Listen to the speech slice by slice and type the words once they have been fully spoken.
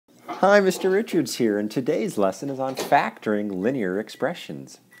Hi, Mr. Richards here, and today's lesson is on factoring linear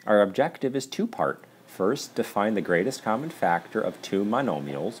expressions. Our objective is two-part. First, define the greatest common factor of two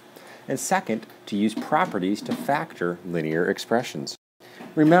monomials, and second, to use properties to factor linear expressions.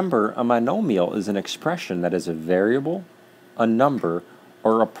 Remember, a monomial is an expression that is a variable, a number,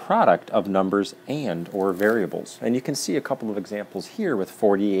 or a product of numbers and or variables. And you can see a couple of examples here with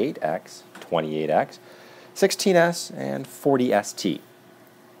 48x, 28x, 16s, and 40st.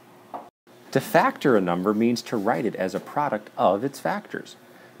 To factor a number means to write it as a product of its factors.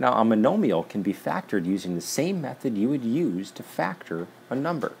 Now, a monomial can be factored using the same method you would use to factor a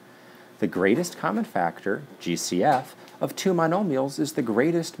number. The greatest common factor, GCF, of two monomials is the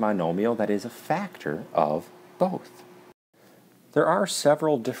greatest monomial that is a factor of both. There are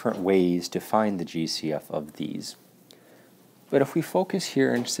several different ways to find the GCF of these. But if we focus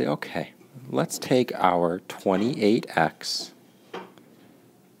here and say, okay, let's take our 28x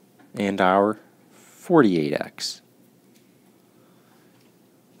and our 48x.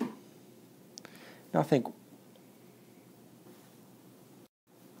 Now think,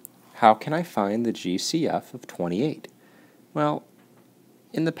 how can I find the GCF of 28? Well,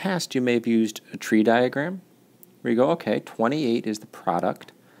 in the past you may have used a tree diagram where you go, okay, 28 is the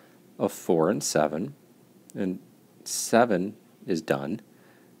product of 4 and 7, and 7 is done,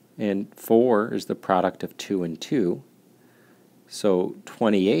 and 4 is the product of 2 and 2. So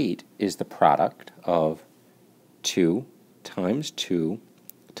 28 is the product of 2 times 2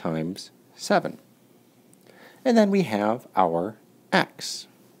 times 7. And then we have our x.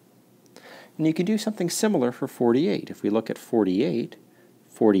 And you can do something similar for 48. If we look at 48,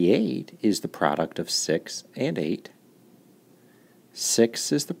 48 is the product of 6 and 8.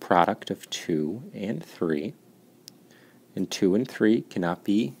 6 is the product of 2 and 3. And 2 and 3 cannot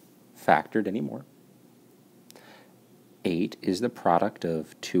be factored anymore. 8 is the product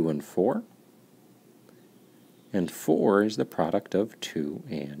of 2 and 4. And 4 is the product of 2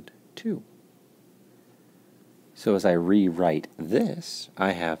 and 2. So as I rewrite this,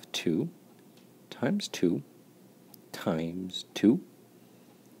 I have 2 times 2 times 2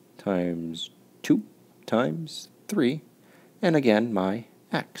 times 2 times 3, and again my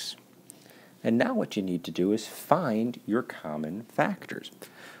x. And now what you need to do is find your common factors.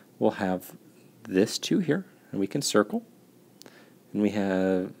 We'll have this 2 here, and we can circle. And we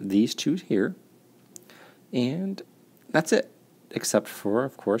have these 2 here. And that's it, except for,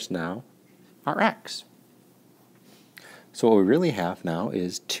 of course, now our x. So what we really have now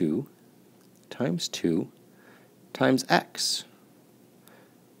is 2 times x.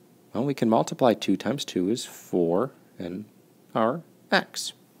 Well, we can multiply 2 times 2 is 4 and our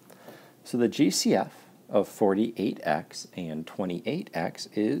x. So the GCF of 48x and 28x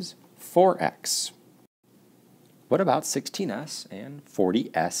is 4x. What about 16s and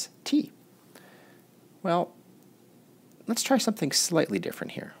 40st? Well, let's try something slightly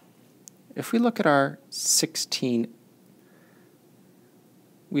different here. If we look at our 16,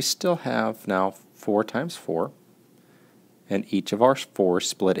 we still have now 4 times 4, and each of our 4's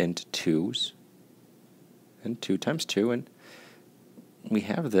split into 2's, and 2 times 2, and we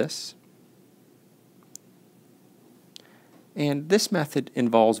have this. And this method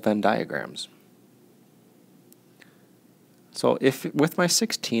involves Venn diagrams. So if with my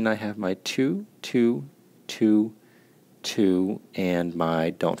 16 I have my 2, 2, 2, 2, and my,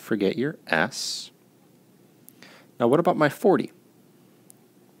 don't forget your s. Now what about my 40?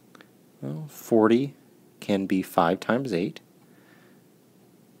 Well, 40 can be 5 times 8,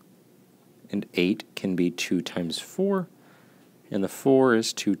 and 8 can be 2 times 4, and the 4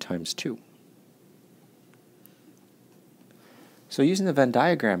 is 2 times 2. So using the Venn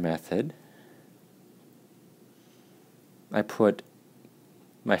diagram method, I put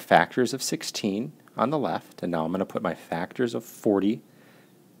my factors of 16 on the left, and now I'm going to put my factors of 40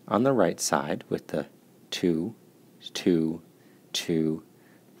 on the right side with the 2, 2, 2,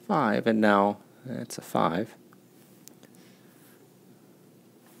 5, and now that's a 5.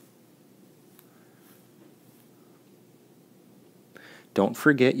 Don't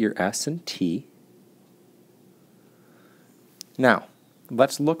forget your s and t. Now,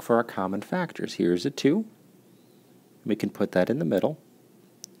 let's look for our common factors. Here's a 2. We can put that in the middle.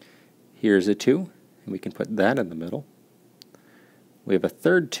 Here's a 2, and we can put that in the middle. We have a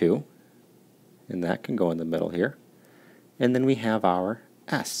third 2, and that can go in the middle here. And then we have our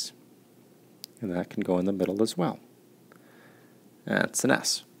s, and that can go in the middle as well. That's an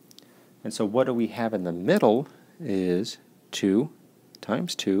s. And so what do we have in the middle is 2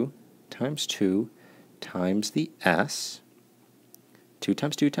 times 2 times 2 times the s. 2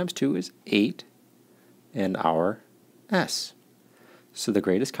 times 2 times 2 is 8, and our s. So the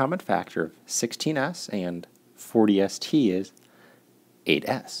greatest common factor of 16s and 40st is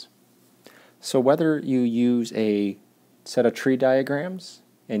 8s. So whether you use a set of tree diagrams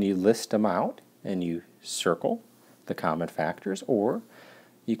and you list them out and you circle the common factors, or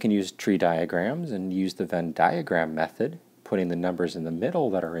you can use tree diagrams and use the Venn diagram method, putting the numbers in the middle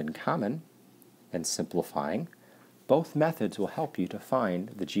that are in common and simplifying. Both methods will help you to find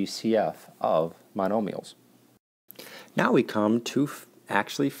the GCF of monomials. Now we come to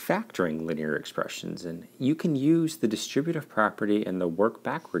actually factoring linear expressions, and you can use the distributive property and the work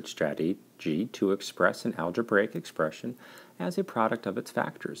backward strategy to express an algebraic expression as a product of its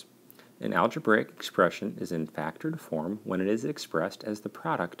factors. An algebraic expression is in factored form when it is expressed as the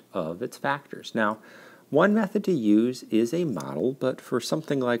product of its factors. Now, one method to use is a model, but for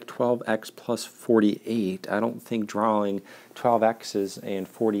something like 12x plus 48, I don't think drawing 12x's and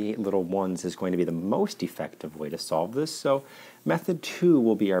 48 little ones is going to be the most effective way to solve this. So method 2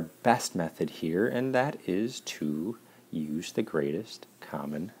 will be our best method here, and that is to use the greatest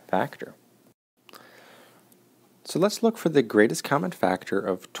common factor. So let's look for the greatest common factor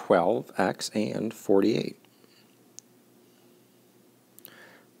of 12x and 48.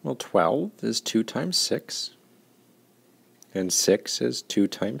 Well, 12 is 2 times 6, and 6 is 2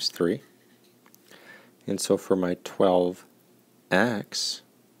 times 3. And so for my 12x,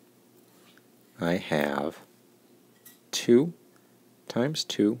 I have 2 times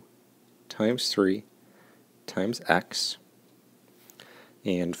 2 times 3 times x.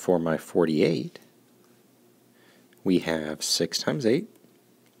 And for my 48, we have 6 times 8.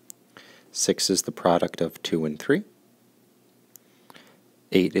 6 is the product of 2 and 3.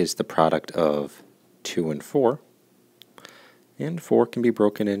 8 is the product of 2 and 4. And 4 can be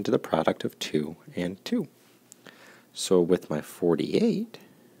broken into the product of 2 and 2. So with my 48,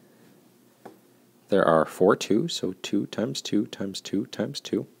 there are 4 2s, so 2 times 2 times 2 times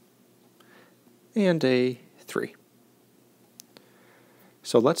 2, and a 3.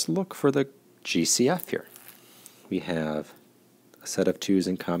 So let's look for the GCF here. We have a set of 2's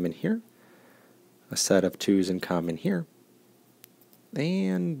in common here, a set of 2's in common here,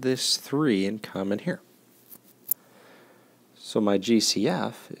 and this 3 in common here. So my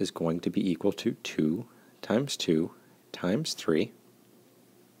GCF is going to be equal to 2 times 2 times 3.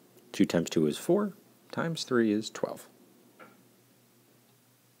 2 times 2 is 4, times 3 is 12.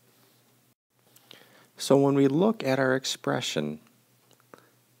 So when we look at our expression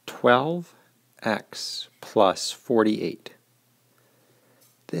 12x plus 48,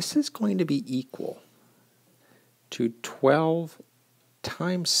 this is going to be equal to 12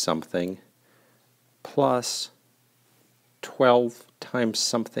 times something plus 12 times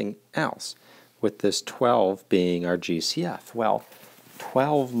something else, with this 12 being our GCF. Well,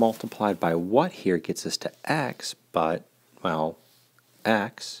 12 multiplied by what here gets us to x, but, well,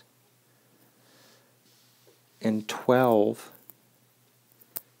 x, and 12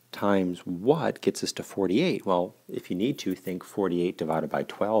 times what gets us to 48? Well, if you need to, think 48 divided by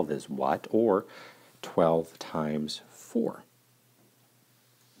 12 is what, or 12 times 4.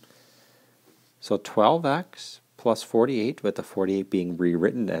 So 12x plus 48, with the 48 being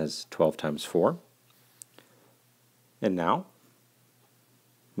rewritten as 12 times 4. And now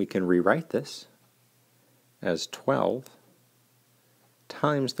we can rewrite this as 12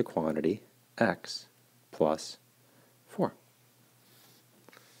 times the quantity x plus 4.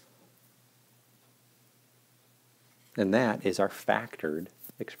 And that is our factored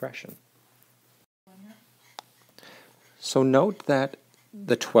expression. So note that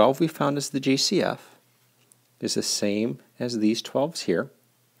the 12 we found as the GCF is the same as these 12s here.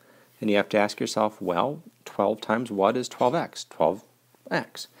 And you have to ask yourself, well, 12 times what is 12x?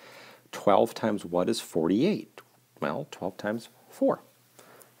 12x. 12 times what is 48? Well, 12 times 4.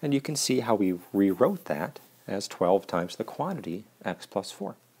 And you can see how we rewrote that as 12 times the quantity x plus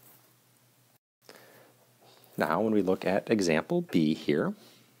 4. Now, when we look at example B here,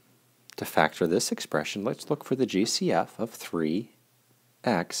 to factor this expression, let's look for the GCF of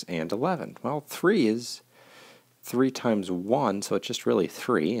 3x and 11. Well, 3 is 3 times 1, so it's just really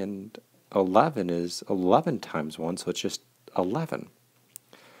 3, and 11 is 11 times 1, so it's just 11.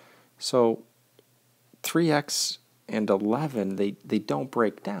 So 3x and 11, they don't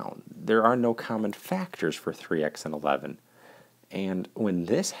break down. There are no common factors for 3x and 11. And when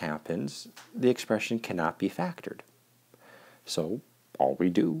this happens, the expression cannot be factored. So all we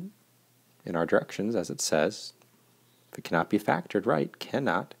do in our directions, as it says, if it cannot be factored, right,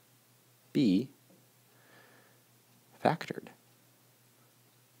 cannot be factored.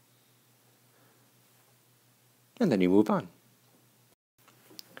 And then you move on.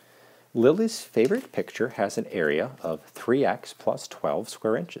 Lily's favorite picture has an area of 3x plus 12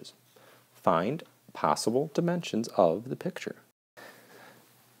 square inches. Find possible dimensions of the picture.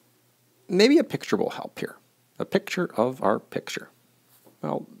 Maybe a picture will help here. A picture of our picture.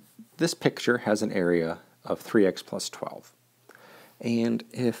 Well, this picture has an area of 3x plus 12. And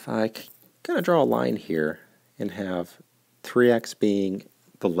if I kind of draw a line here and have 3x being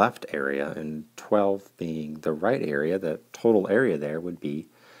the left area and 12 being the right area, the total area there would be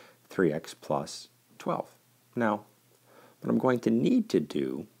 3x plus 12. Now, what I'm going to need to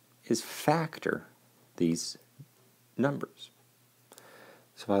do is factor these numbers.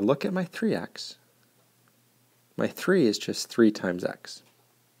 So if I look at my 3x, my 3 is just 3 times x.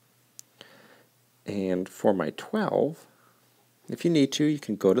 And for my 12, if you need to, you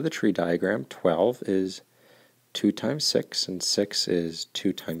can go to the tree diagram. 12 is 2 times 6, and 6 is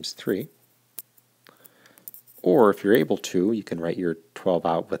 2 times 3. Or if you're able to, you can write your 12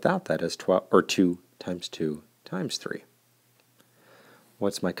 out without that as 12, or 2 times 2 times 3.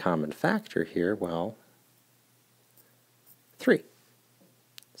 What's my common factor here? Well, 3.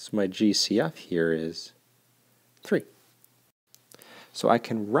 So my GCF here is 3. So I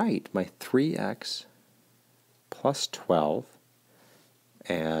can write my 3x plus 12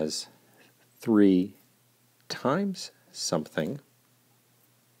 as 3 times something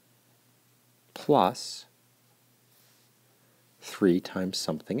plus 3 times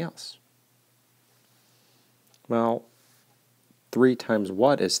something else. Well, 3 times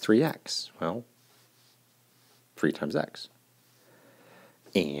what is 3x? Well, 3 times x.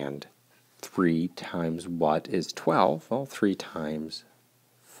 And 3 times what is 12? Well, 3 times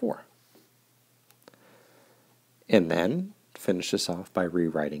 4. And then finish this off by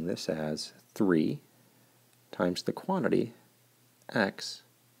rewriting this as 3 times the quantity x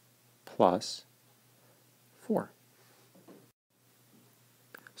plus 4.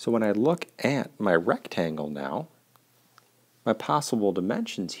 So when I look at my rectangle now, my possible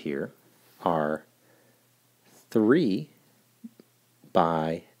dimensions here are 3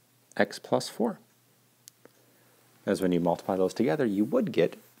 by x plus 4. As when you multiply those together, you would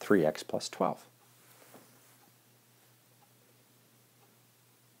get 3x plus 12.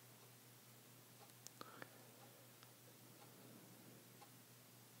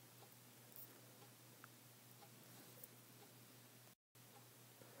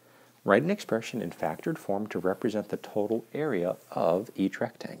 Write an expression in factored form to represent the total area of each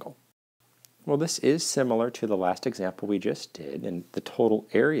rectangle. Well, this is similar to the last example we just did, and the total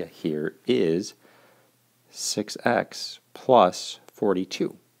area here is 6x plus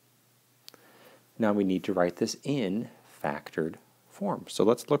 42. Now we need to write this in factored form. So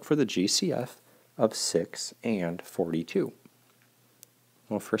let's look for the GCF of 6 and 42.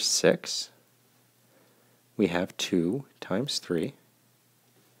 Well, for 6, we have 2 times 3.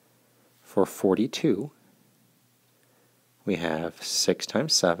 For 42, we have 6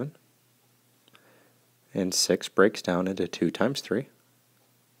 times 7, and 6 breaks down into 2 times 3.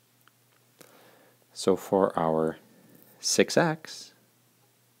 So for our 6x,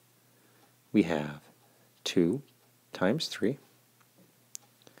 we have 2 times 3,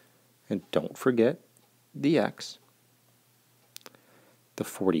 and don't forget the x. The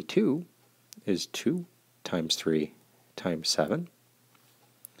 42 is 2 times 3 times 7.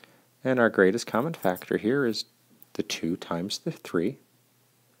 And our greatest common factor here is the 2 times the 3,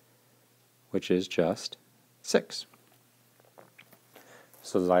 which is just 6.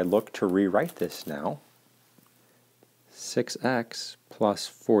 So as I look to rewrite this now, 6x plus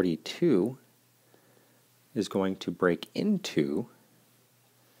 42 is going to break into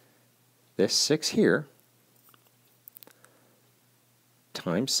this 6 here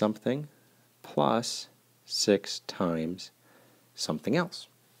times something plus 6 times something else.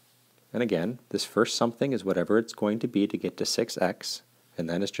 And again, this first something is whatever it's going to be to get to 6x, and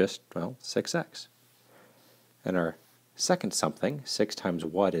then it's just, well, 6x. And our second something, 6 times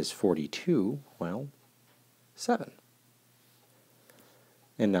what is 42? Well, 7.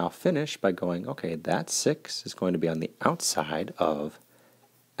 And now finish by going, okay, that 6 is going to be on the outside of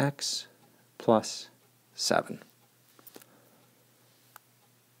x plus 7.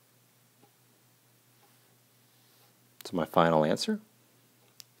 So my final answer,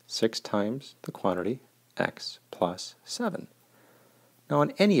 6 times the quantity x plus 7. Now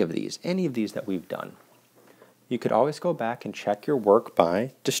on any of these that we've done, you could always go back and check your work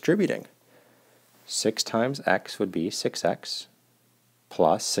by distributing. 6 times x would be 6x,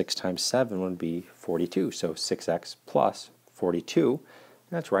 plus 6 times 7 would be 42. So 6x plus 42, and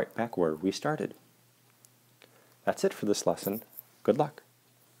that's right back where we started. That's it for this lesson. Good luck.